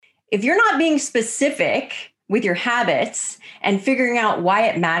if you're not being specific with your habits and figuring out why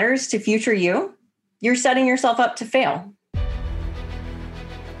it matters to future you, you're setting yourself up to fail.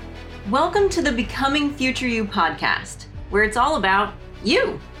 Welcome to the Becoming Future You podcast, where it's all about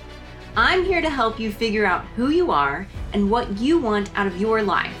you. I'm here to help you figure out who you are and what you want out of your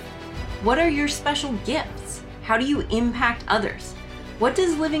life. What are your special gifts? How do you impact others? What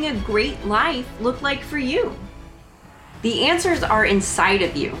does living a great life look like for you? The answers are inside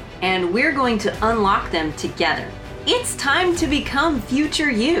of you, and we're going to unlock them together. It's time to become future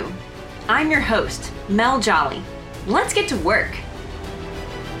you. I'm your host, Mel Jolly. Let's get to work.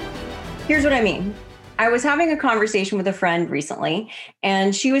 Here's what I mean. I was having a conversation with a friend recently,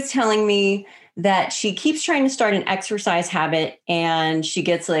 and she was telling me that she keeps trying to start an exercise habit, and she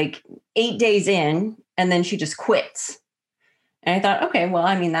gets like 8 days in, and then she just quits. And I thought, okay, well,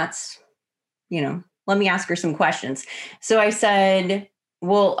 I mean, that's, let me ask her some questions. So I said,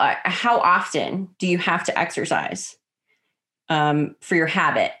 well, how often do you have to exercise for your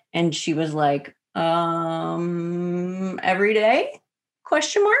habit? And she was like, every day? ? I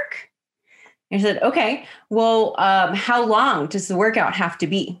said, okay, well, how long does the workout have to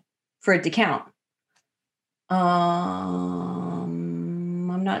be for it to count? I'm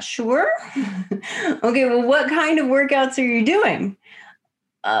not sure. Okay, well, what kind of workouts are you doing?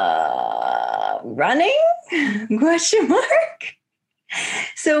 Running? ?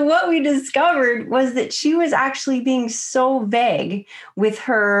 So what we discovered was that she was actually being so vague with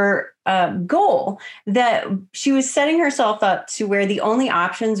her goal that she was setting herself up to where the only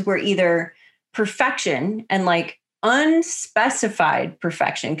options were either perfection and like unspecified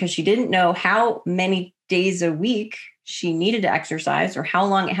perfection, because she didn't know how many days a week she needed to exercise or how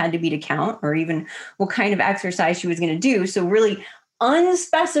long it had to be to count or even what kind of exercise she was going to do. So really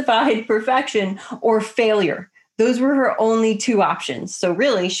unspecified perfection or failure. Those were her only two options. So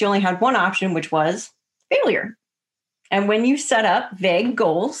really she only had one option, which was failure. And when you set up vague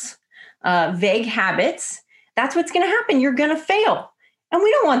goals, vague habits, that's what's going to happen. You're going to fail. And we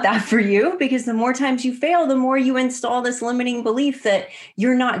don't want that for you, because the more times you fail, the more you install this limiting belief that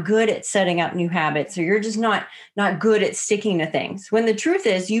you're not good at setting up new habits, or you're just not good at sticking to things. When the truth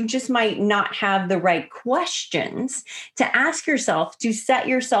is, you just might not have the right questions to ask yourself to set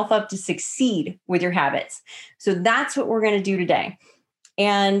yourself up to succeed with your habits. So that's what we're going to do today.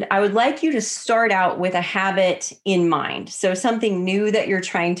 And I would like you to start out with a habit in mind. So something new that you're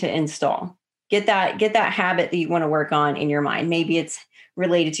trying to install. Get that habit that you want to work on in your mind. Maybe it's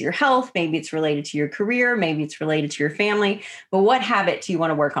related to your health. Maybe it's related to your career. Maybe it's related to your family. But what habit do you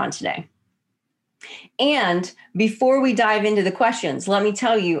want to work on today? And before we dive into the questions, let me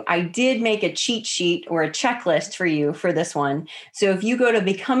tell you, I did make a cheat sheet or a checklist for you for this one. So if you go to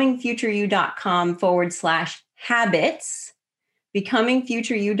becomingfutureyou.com/habits,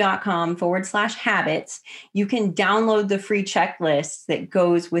 becomingfutureyou.com/habits, you can download the free checklist that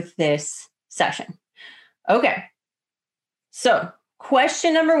goes with this session. Okay. So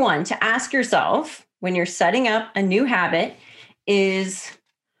question number one to ask yourself when you're setting up a new habit is,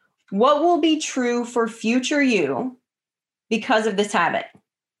 what will be true for future you because of this habit?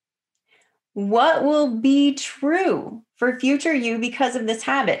 What will be true for future you because of this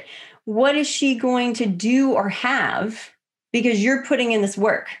habit? What is she going to do or have because you're putting in this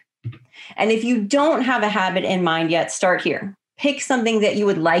work? And if you don't have a habit in mind yet, start here. Pick something that you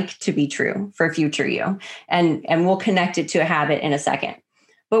would like to be true for future you, and we'll connect it to a habit in a second.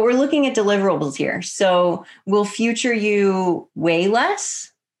 But we're looking at deliverables here. So will future you weigh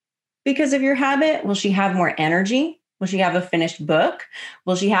less because of your habit? Will she have more energy? Will she have a finished book?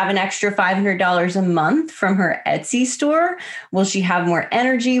 Will she have an extra $500 a month from her Etsy store? Will she have more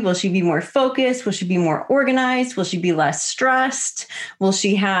energy? Will she be more focused? Will she be more organized? Will she be less stressed? Will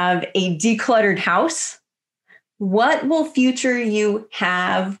she have a decluttered house? What will future you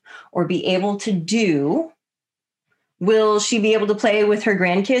have or be able to do? Will she be able to play with her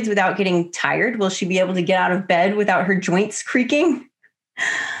grandkids without getting tired? Will she be able to get out of bed without her joints creaking?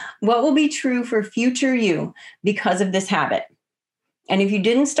 What will be true for future you because of this habit? And if you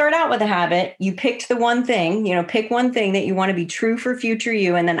didn't start out with a habit, you picked the one thing, pick one thing that you want to be true for future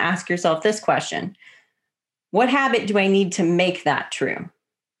you, and then ask yourself this question: what habit do I need to make that true?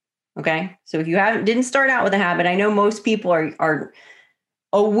 Okay. So if you didn't start out with a habit, I know most people are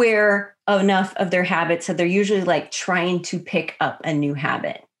aware enough of their habits that they're usually like trying to pick up a new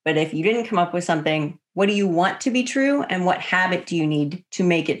habit. But if you didn't come up with something, what do you want to be true? And what habit do you need to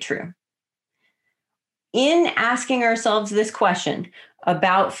make it true? In asking ourselves this question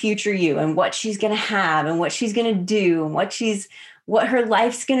about future you and what she's going to have and what she's going to do and what her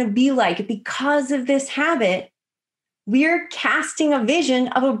life's going to be like because of this habit, we're casting a vision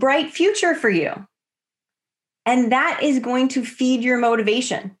of a bright future for you. And that is going to feed your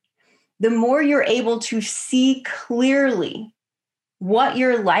motivation. The more you're able to see clearly what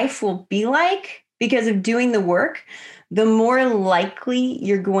your life will be like because of doing the work, the more likely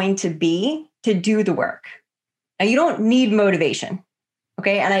you're going to be to do the work. Now, you don't need motivation.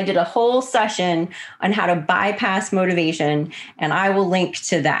 Okay. And I did a whole session on how to bypass motivation, and I will link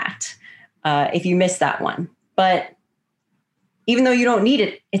to that if you missed that one. But even though you don't need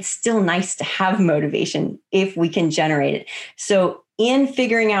it, it's still nice to have motivation if we can generate it. So in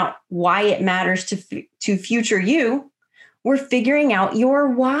figuring out why it matters to future you, we're figuring out your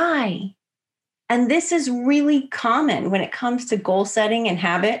why. And this is really common when it comes to goal setting and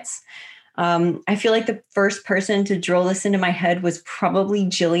habits. I feel like the first person to drill this into my head was probably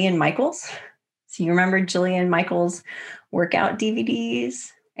Jillian Michaels. So you remember Jillian Michaels workout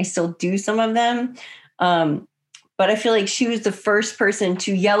DVDs? I still do some of them. But I feel like she was the first person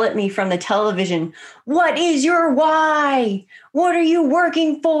to yell at me from the television, "What is your why? What are you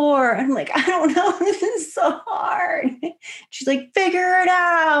working for?" I'm like, "I don't know. This is so hard." She's like, "Figure it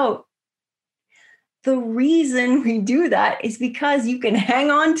out." The reason we do that is because you can hang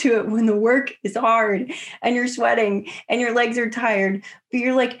on to it when the work is hard and you're sweating and your legs are tired. But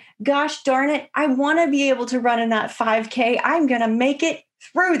you're like, "Gosh darn it, I want to be able to run in that 5K. I'm going to make it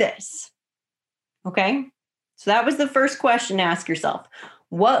through this." Okay? So that was the first question to ask yourself.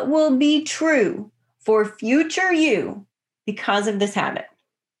 What will be true for future you because of this habit?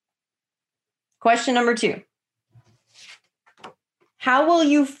 Question number 2. How will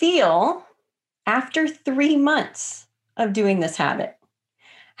you feel after 3 months of doing this habit?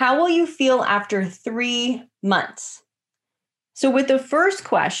 How will you feel after 3 months? So with the first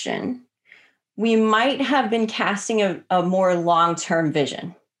question, we might have been casting a more long-term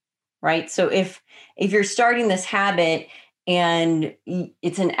vision, right? So if you're starting this habit and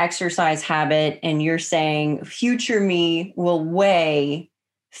it's an exercise habit and you're saying future me will weigh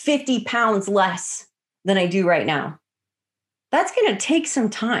 50 pounds less than I do right now, that's going to take some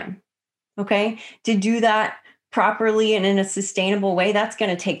time. Okay. To do that properly and in a sustainable way, that's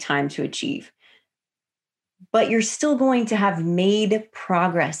going to take time to achieve. But you're still going to have made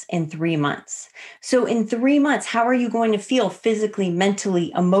progress in 3 months. So in 3 months, how are you going to feel physically,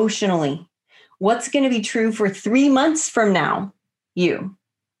 mentally, emotionally? What's going to be true for 3 months from now? You.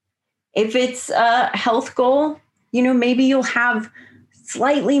 If it's a health goal, maybe you'll have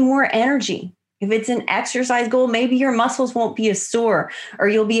slightly more energy. If it's an exercise goal, maybe your muscles won't be as sore, or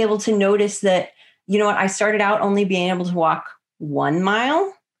you'll be able to notice that, I started out only being able to walk 1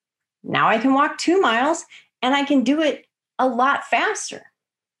 mile. Now I can walk 2 miles and I can do it a lot faster.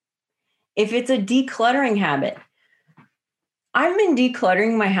 If it's a decluttering habit, I've been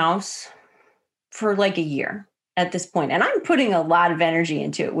decluttering my house for like a year at this point, and I'm putting a lot of energy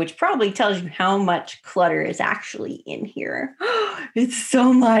into it, which probably tells you how much clutter is actually in here. It's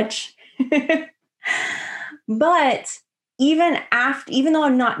so much. But even though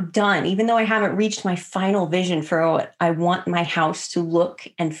I'm not done, even though I haven't reached my final vision for what I want my house to look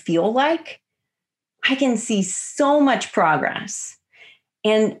and feel like, I can see so much progress.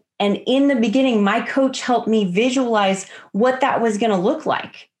 And in the beginning, my coach helped me visualize what that was going to look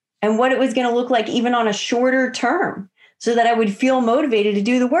like and what it was going to look like even on a shorter term, so that I would feel motivated to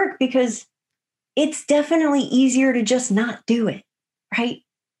do the work, because it's definitely easier to just not do it, right?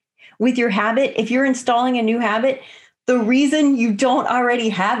 With your habit, if you're installing a new habit, the reason you don't already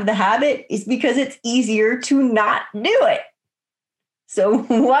have the habit is because it's easier to not do it. So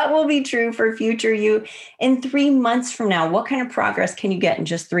what will be true for future you in 3 months from now? What kind of progress can you get in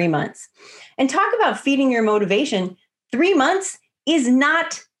just 3 months? And talk about feeding your motivation. 3 months is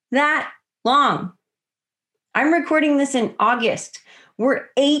not that long. I'm recording this in August. We're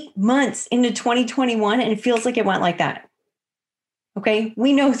 8 months into 2021 and it feels like it went like that. Okay,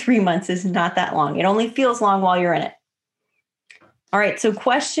 we know 3 months is not that long. It only feels long while you're in it. All right, so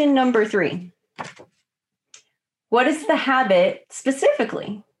question number 3. What is the habit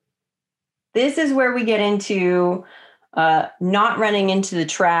specifically? This is where we get into not running into the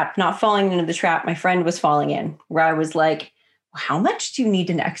trap, not falling into the trap my friend was falling in, where I was like, "How much do you need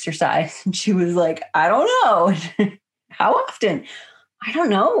to exercise?" And she was like, "I don't know." "How often?" "I don't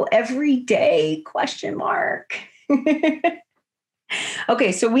know. Every day, question mark."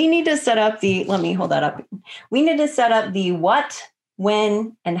 Okay, so we need to set up let me hold that up. We need to set up the what,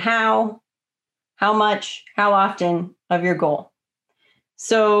 when, and how much, how often of your goal.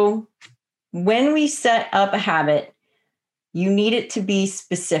 So when we set up a habit, you need it to be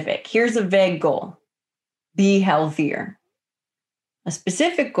specific. Here's a vague goal: be healthier. A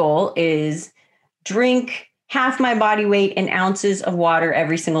specific goal is drink half my body weight in ounces of water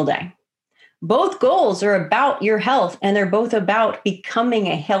every single day. Both goals are about your health, and they're both about becoming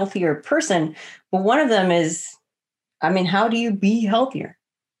a healthier person. But one of them is, how do you be healthier?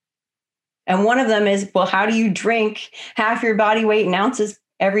 And one of them is, well, how do you drink half your body weight in ounces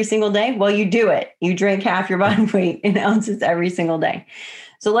every single day? Well, you do it. You drink half your body weight in ounces every single day.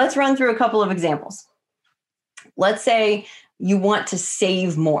 So let's run through a couple of examples. Let's say you want to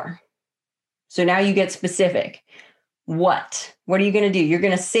save more. So now you get specific. What are you going to do? You're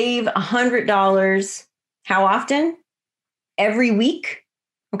going to save $100. How often? Every week.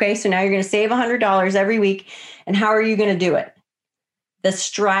 Okay, so now you're going to save $100 every week. And how are you going to do it? The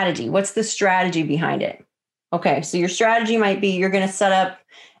strategy. What's the strategy behind it? Okay, so your strategy might be you're going to set up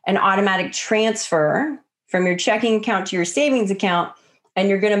an automatic transfer from your checking account to your savings account, and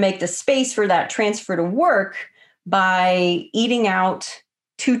you're going to make the space for that transfer to work by eating out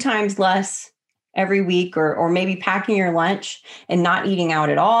 2 times less every week, or maybe packing your lunch and not eating out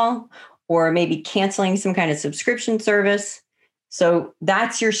at all, or maybe canceling some kind of subscription service. So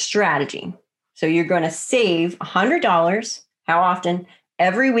that's your strategy. So you're going to save $100. How often?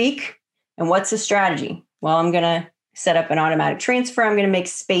 Every week. And what's the strategy? Well, I'm going to set up an automatic transfer. I'm going to make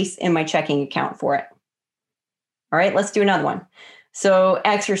space in my checking account for it. All right, let's do another one. So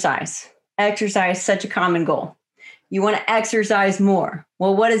exercise. Exercise, such a common goal. You want to exercise more.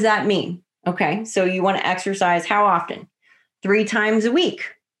 Well, what does that mean? Okay, so you want to exercise how often? 3 times a week.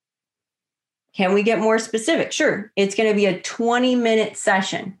 Can we get more specific? Sure. It's going to be a 20-minute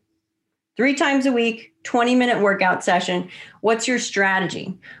session. 3 times a week, 20-minute workout session. What's your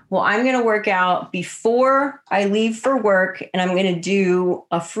strategy? Well, I'm going to work out before I leave for work, and I'm going to do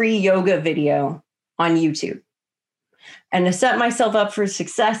a free yoga video on YouTube. And to set myself up for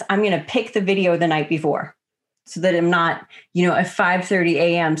success, I'm going to pick the video the night before, so that I'm not, at 5:30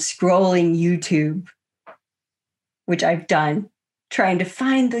 a.m. scrolling YouTube, which I've done, trying to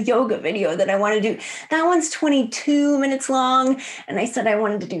find the yoga video that I want to do. That one's 22 minutes long. And I said I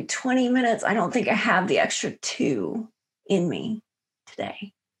wanted to do 20 minutes. I don't think I have the extra 2 in me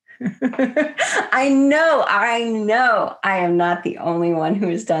today. I know. I am not the only one who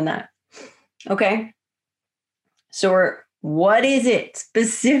has done that. Okay. So what is it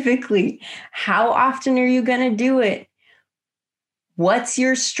specifically? How often are you going to do it? What's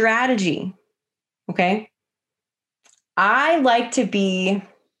your strategy? Okay. I like to be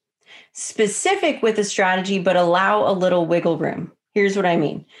specific with a strategy, but allow a little wiggle room. Here's what I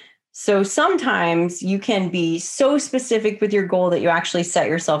mean. So sometimes you can be so specific with your goal that you actually set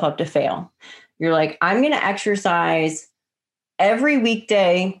yourself up to fail. You're like, I'm going to exercise every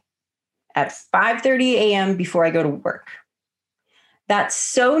weekday at 5:30 a.m. before I go to work. That's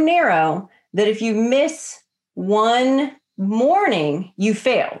so narrow that if you miss one morning, you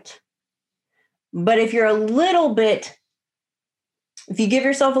failed. But if you give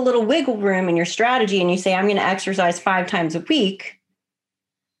yourself a little wiggle room in your strategy and you say, I'm going to exercise 5 times a week,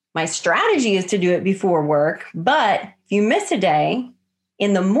 my strategy is to do it before work. But if you miss a day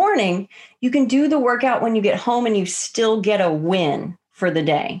in the morning, you can do the workout when you get home and you still get a win for the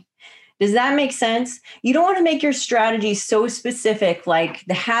day. Does that make sense? You don't want to make your strategy so specific, like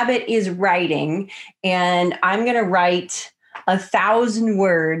the habit is writing, and I'm going to write 1,000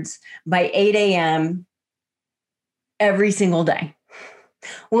 words by 8 a.m. every single day.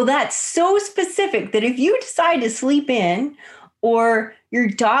 Well, that's so specific that if you decide to sleep in, or your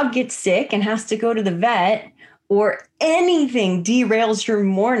dog gets sick and has to go to the vet, or anything derails your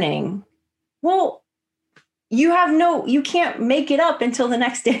morning, well, you can't make it up until the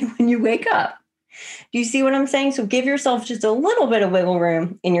next day when you wake up. Do you see what I'm saying? So give yourself just a little bit of wiggle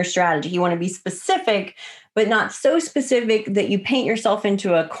room in your strategy. You want to be specific, but not so specific that you paint yourself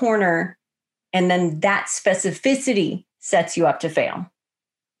into a corner, and then that specificity sets you up to fail.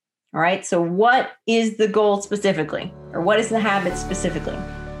 All right. So what is the goal specifically, or what is the habit specifically?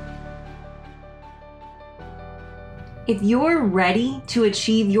 If you're ready to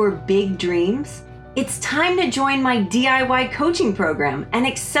achieve your big dreams, it's time to join my DIY coaching program and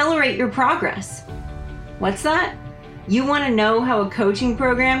accelerate your progress. What's that? You want to know how a coaching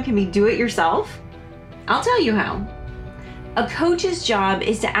program can be do-it-yourself? I'll tell you how. A coach's job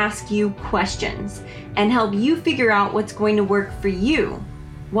is to ask you questions and help you figure out what's going to work for you,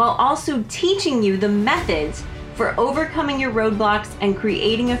 while also teaching you the methods for overcoming your roadblocks and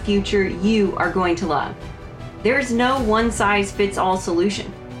creating a future you are going to love. There's no one-size-fits-all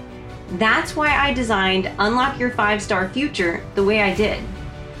solution. That's why I designed Unlock Your 5-Star Future the way I did.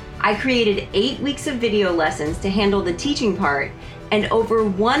 I created 8 weeks of video lessons to handle the teaching part and over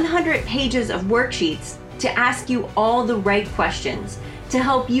 100 pages of worksheets to ask you all the right questions to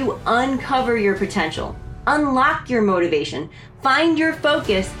help you uncover your potential Unlock your motivation, find your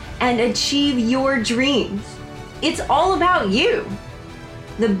focus, and achieve your dreams. It's all about you.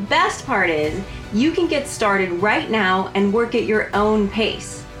 The best part is you can get started right now and work at your own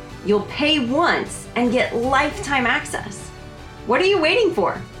pace. You'll pay once and get lifetime access. What are you waiting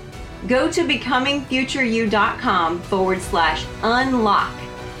for? Go to becomingfutureyou.com/unlock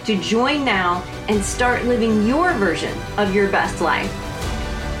to join now and start living your version of your best life.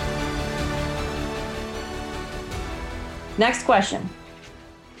 Next question.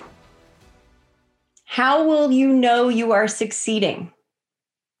 How will you know you are succeeding?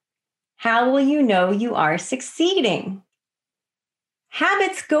 How will you know you are succeeding?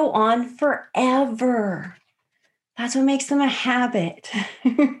 Habits go on forever. That's what makes them a habit.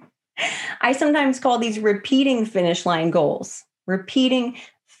 I sometimes call these repeating finish line goals. Repeating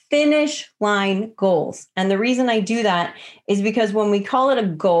finish line goals. And the reason I do that is because when we call it a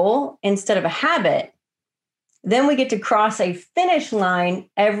goal instead of a habit, then we get to cross a finish line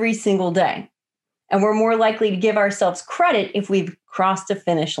every single day. And we're more likely to give ourselves credit if we've crossed a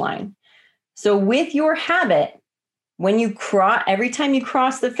finish line. So with your habit, when you every time you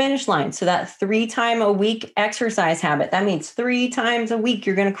cross the finish line, so that 3 times a week exercise habit, that means 3 times a week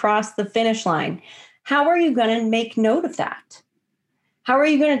you're going to cross the finish line. How are you going to make note of that? How are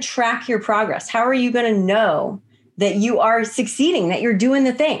you going to track your progress? How are you going to know that you are succeeding, that you're doing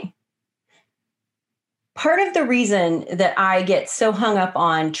the thing? Part of the reason that I get so hung up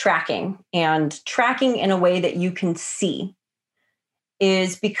on tracking and tracking in a way that you can see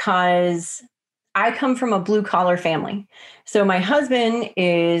is because I come from a blue collar family. So my husband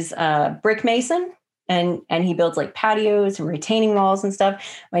is a brick mason and he builds like patios and retaining walls and stuff.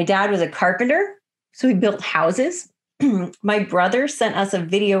 My dad was a carpenter, so he built houses. My brother sent us a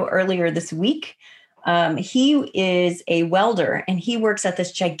video earlier this week. He is a welder and he works at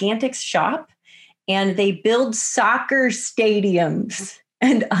this gigantic shop. And they build soccer stadiums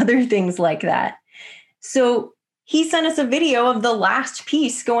and other things like that. So he sent us a video of the last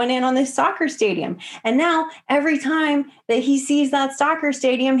piece going in on this soccer stadium. And now every time that he sees that soccer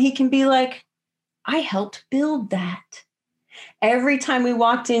stadium, he can be like, I helped build that. Every time we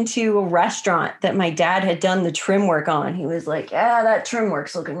walked into a restaurant that my dad had done the trim work on, he was like, yeah, that trim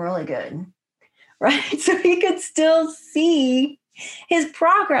work's looking really good. Right? So he could still see his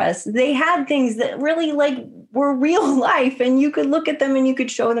progress. They had things that really were real life and you could look at them and you could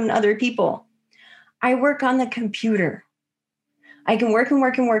show them to other people. I work on the computer. I can work and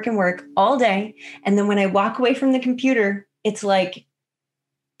work and work and work all day. And then when I walk away from the computer, it's like,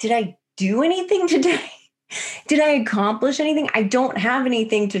 did I do anything today? Did I accomplish anything? I don't have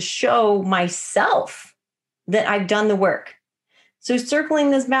anything to show myself that I've done the work. So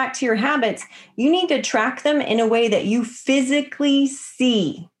circling this back to your habits, you need to track them in a way that you physically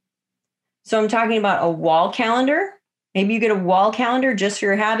see. So I'm talking about a wall calendar. Maybe you get a wall calendar just for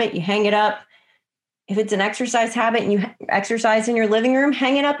your habit. You hang it up. If it's an exercise habit and you exercise in your living room,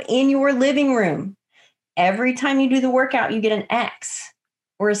 hang it up in your living room. Every time you do the workout, you get an X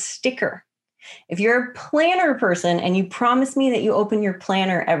or a sticker. If you're a planner person and you promise me that you open your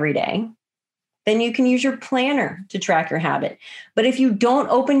planner every day, then you can use your planner to track your habit. But if you don't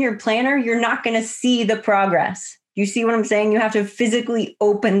open your planner, you're not going to see the progress. You see what I'm saying? You have to physically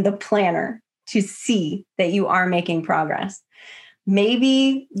open the planner to see that you are making progress.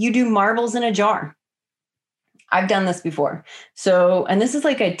 Maybe you do marbles in a jar. I've done this before. So, and this is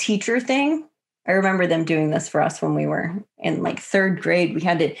like a teacher thing. I remember them doing this for us when we were in like 3rd grade. We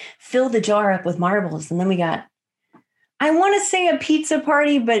had to fill the jar up with marbles. And then we got, I want to say a pizza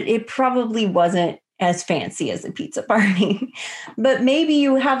party, but it probably wasn't as fancy as a pizza party. But maybe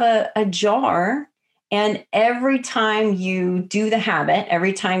you have a jar, and every time you do the habit,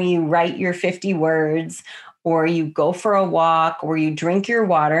 every time you write your 50 words, or you go for a walk, or you drink your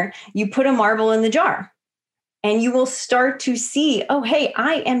water, you put a marble in the jar. And you will start to see, oh, hey,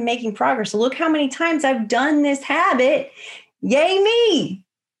 I am making progress. Look how many times I've done this habit. Yay me.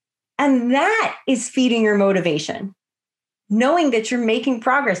 And that is feeding your motivation. Knowing that you're making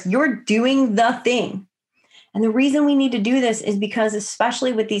progress, you're doing the thing. And the reason we need to do this is because,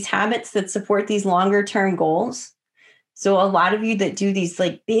 especially with these habits that support these longer term goals. So a lot of you that do these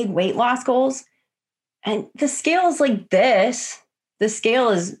like big weight loss goals, and the scale is like this. The scale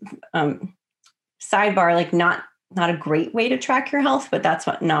is sidebar, like not a great way to track your health, but that's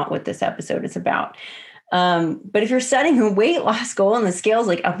not what this episode is about. But if you're setting a weight loss goal and the scale's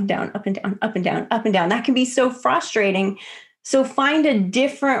like up and down, up and down, up and down, up and down, that can be so frustrating. So find a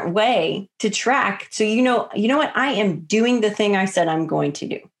different way to track. So you know what? I am doing the thing I said I'm going to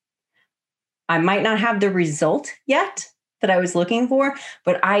do. I might not have the result yet that I was looking for,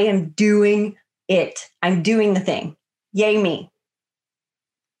 but I am doing it. I'm doing the thing. Yay me.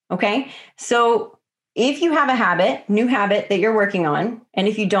 Okay. So if you have a habit, new habit that you're working on, and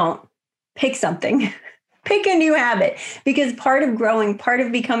if you don't, pick something. Pick a new habit, because part of growing, part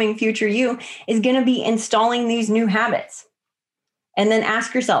of becoming future you is going to be installing these new habits. And then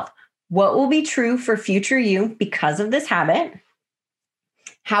ask yourself, what will be true for future you because of this habit?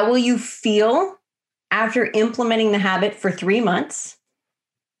 How will you feel after implementing the habit for 3 months?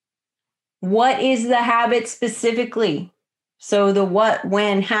 What is the habit specifically? So the what,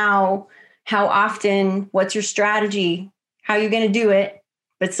 when, how often, what's your strategy, how you're going to do it,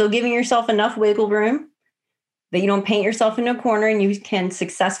 but still giving yourself enough wiggle room that you don't paint yourself in a corner and you can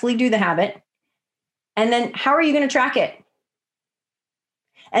successfully do the habit. And then how are you going to track it?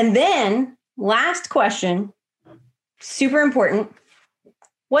 And then last question, super important.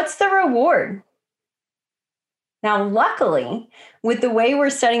 What's the reward? Now, luckily, with the way we're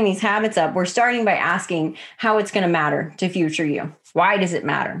setting these habits up, we're starting by asking how it's going to matter to future you. Why does it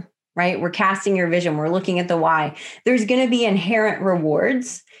matter? Right? We're casting your vision. We're looking at the why. There's going to be inherent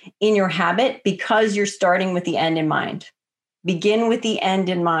rewards in your habit because you're starting with the end in mind. Begin with the end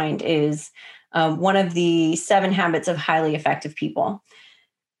in mind is one of the 7 habits of highly effective people,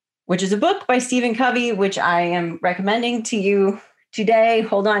 which is a book by Stephen Covey, which I am recommending to you today.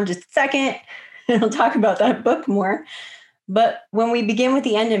 Hold on just a second. I'll talk about that book more. But when we begin with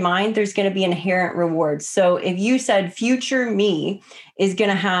the end in mind, there's going to be inherent rewards. So if you said future me is going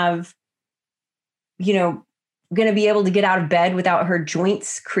to have, going to be able to get out of bed without her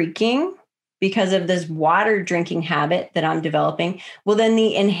joints creaking because of this water drinking habit that I'm developing, well, then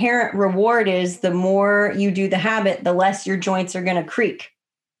the inherent reward is the more you do the habit, the less your joints are going to creak.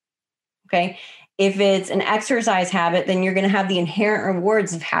 Okay. If it's an exercise habit, then you're going to have the inherent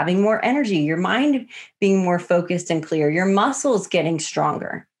rewards of having more energy, your mind being more focused and clear, your muscles getting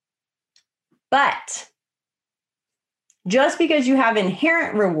stronger. But just because you have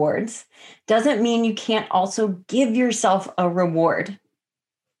inherent rewards doesn't mean you can't also give yourself a reward.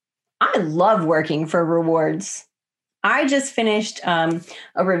 I love working for rewards. I just finished a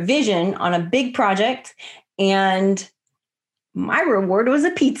revision on a big project, and my reward was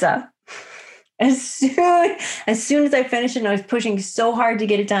a pizza. As soon as I finished it, and I was pushing so hard to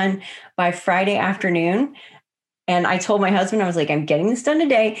get it done by Friday afternoon. And I told my husband, I was like, I'm getting this done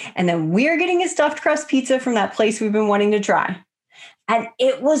today. And then we're getting a stuffed crust pizza from that place we've been wanting to try. And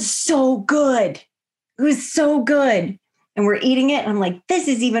it was so good. It was so good. And we're eating it. And I'm like, this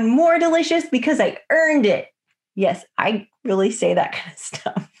is even more delicious because I earned it. Yes, I really say that kind of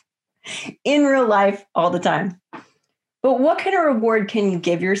stuff in real life all the time. But what kind of reward can you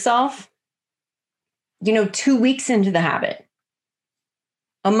give yourself? 2 weeks into the habit,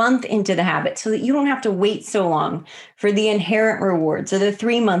 a month into the habit, so that you don't have to wait so long for the inherent rewards or the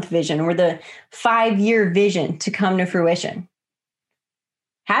 3-month vision or the 5-year vision to come to fruition.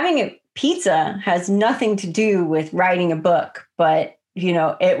 Having a pizza has nothing to do with writing a book, but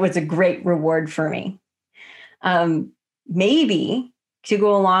it was a great reward for me. Maybe to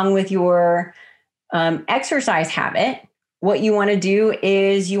go along with your exercise habit, what you want to do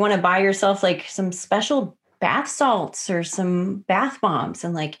is you want to buy yourself like some special bath salts or some bath bombs.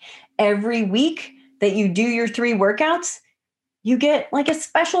 And like every week that you do your 3 workouts, you get like a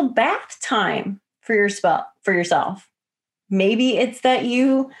special bath time for yourself. Maybe it's that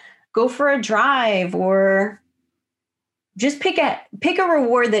you go for a drive, or just pick a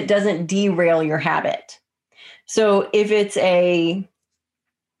reward that doesn't derail your habit. So if it's a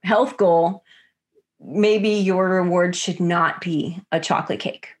health goal, maybe your reward should not be a chocolate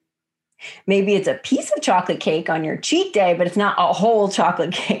cake. Maybe it's a piece of chocolate cake on your cheat day, but it's not a whole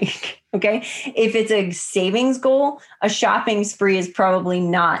chocolate cake. Okay. If it's a savings goal, a shopping spree is probably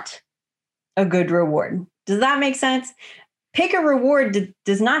not a good reward. Does that make sense? Pick a reward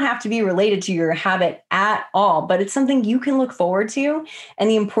does not have to be related to your habit at all, but it's something you can look forward to. And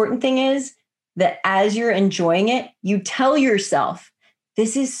the important thing is that as you're enjoying it, you tell yourself,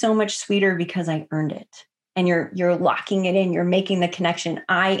 this is so much sweeter because I earned it. And you're locking it in. You're making the connection.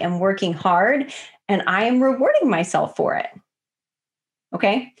 I am working hard and I am rewarding myself for it.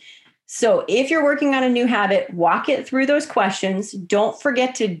 Okay. So if you're working on a new habit, walk it through those questions. Don't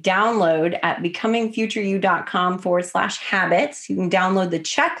forget to download at becomingfutureyou.com/habits. You can download the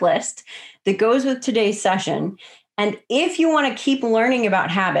checklist that goes with today's session. And if you want to keep learning about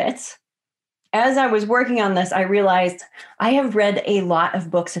habits, as I was working on this, I realized I have read a lot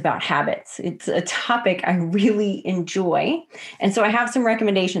of books about habits. It's a topic I really enjoy. And so I have some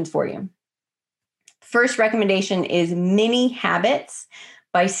recommendations for you. First recommendation is Mini Habits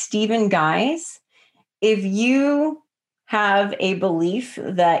by Stephen Guise. If you have a belief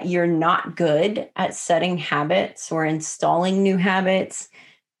that you're not good at setting habits or installing new habits,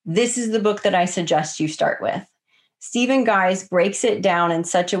 this is the book that I suggest you start with. Stephen Guise breaks it down in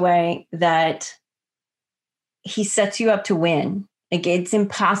such a way that he sets you up to win. Like, it's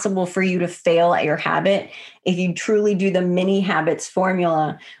impossible for you to fail at your habit if you truly do the mini habits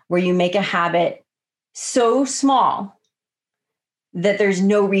formula, where you make a habit so small that there's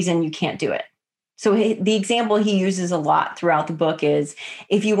no reason you can't do it. So the example he uses a lot throughout the book is,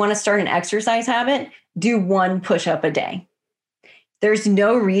 if you want to start an exercise habit, do 1 push-up a day. There's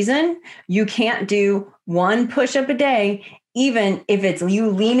no reason you can't do 1 push-up a day, even if it's you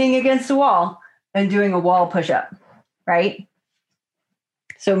leaning against the wall and doing a wall push-up, right?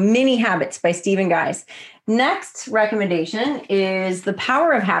 So Mini Habits by Stephen Guise. Next recommendation is The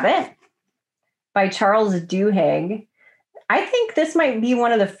Power of Habit by Charles Duhigg. I think this might be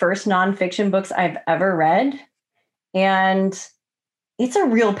one of the first nonfiction books I've ever read. And it's a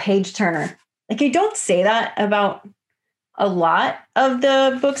real page turner. Like, I don't say that about a lot of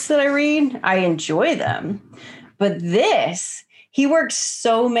the books that I read. I enjoy them. But this, he works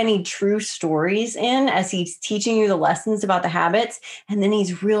so many true stories in as he's teaching you the lessons about the habits. And then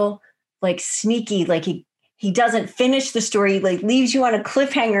he's real like sneaky, like he doesn't finish the story, like leaves you on a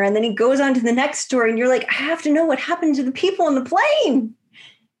cliffhanger, and then he goes on to the next story and you're like, I have to know what happened to the people on the plane.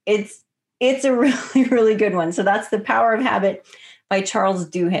 It's a really, really good one. So that's The Power of Habit by Charles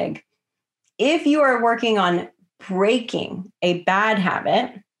Duhigg. If you are working on breaking a bad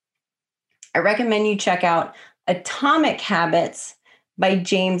habit, I recommend you check out Atomic Habits by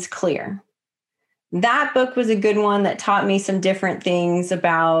James Clear. That book was a good one that taught me some different things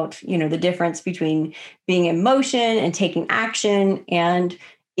about, the difference between being in motion and taking action. And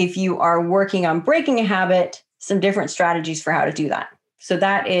if you are working on breaking a habit, some different strategies for how to do that. So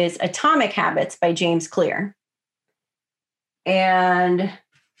that is Atomic Habits by James Clear. And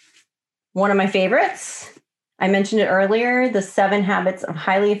one of my favorites, I mentioned it earlier, The 7 Habits of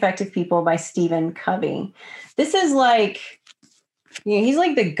Highly Effective People by Stephen Covey. This is like, he's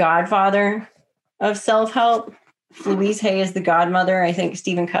like the godfather of self-help. Louise Hay is the godmother. I think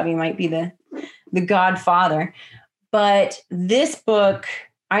Stephen Covey might be the godfather. But this book,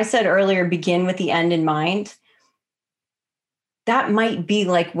 I said earlier, begin with the end in mind. That might be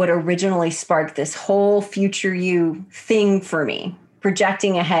like what originally sparked this whole future you thing for me,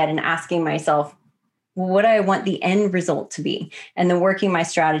 projecting ahead and asking myself, well, what do I want the end result to be? And then working my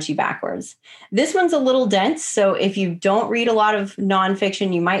strategy backwards. This one's a little dense. So if you don't read a lot of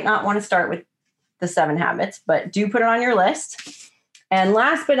nonfiction, you might not want to start with The 7 Habits, but do put it on your list. And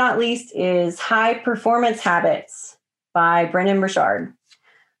last but not least is High Performance Habits by Brendon Burchard.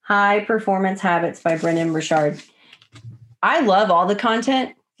 High Performance Habits by Brendon Burchard. I love all the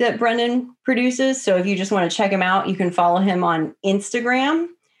content that Brendon produces. So if you just want to check him out, you can follow him on Instagram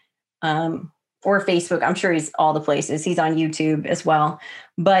or Facebook. I'm sure he's all the places. He's on YouTube as well.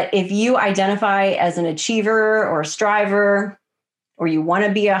 But if you identify as an achiever or a striver, or you want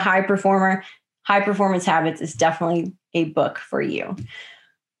to be a high performer, High Performance Habits is definitely a book for you.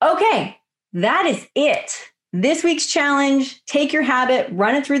 Okay, that is it. This week's challenge, take your habit,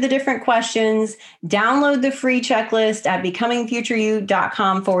 run it through the different questions, download the free checklist at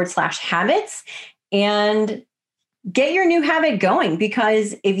becomingfutureyou.com/habits, and get your new habit going.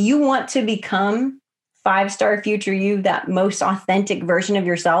 Because if you want to become 5-star future you, that most authentic version of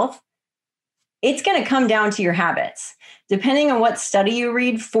yourself, it's going to come down to your habits. Depending on what study you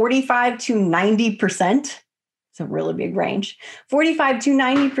read, 45 to 90%, it's a really big range, 45 to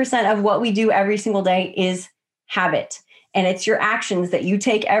 90% of what we do every single day is habit. And it's your actions that you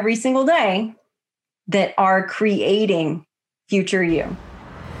take every single day that are creating future you.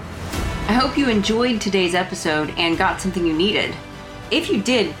 I hope you enjoyed today's episode and got something you needed. If you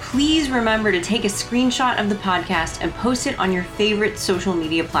did, please remember to take a screenshot of the podcast and post it on your favorite social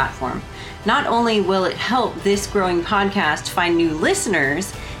media platform. Not only will it help this growing podcast find new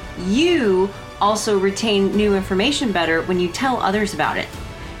listeners, you also retain new information better when you tell others about it.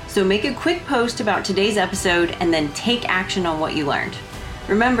 So make a quick post about today's episode and then take action on what you learned.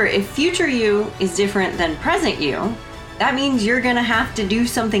 Remember, if future you is different than present you, that means you're going to have to do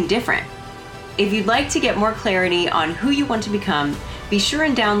something different. If you'd like to get more clarity on who you want to become, be sure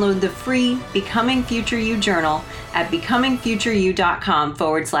and download the free Becoming Future You journal at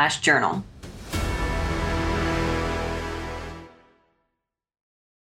becomingfutureyou.com/journal.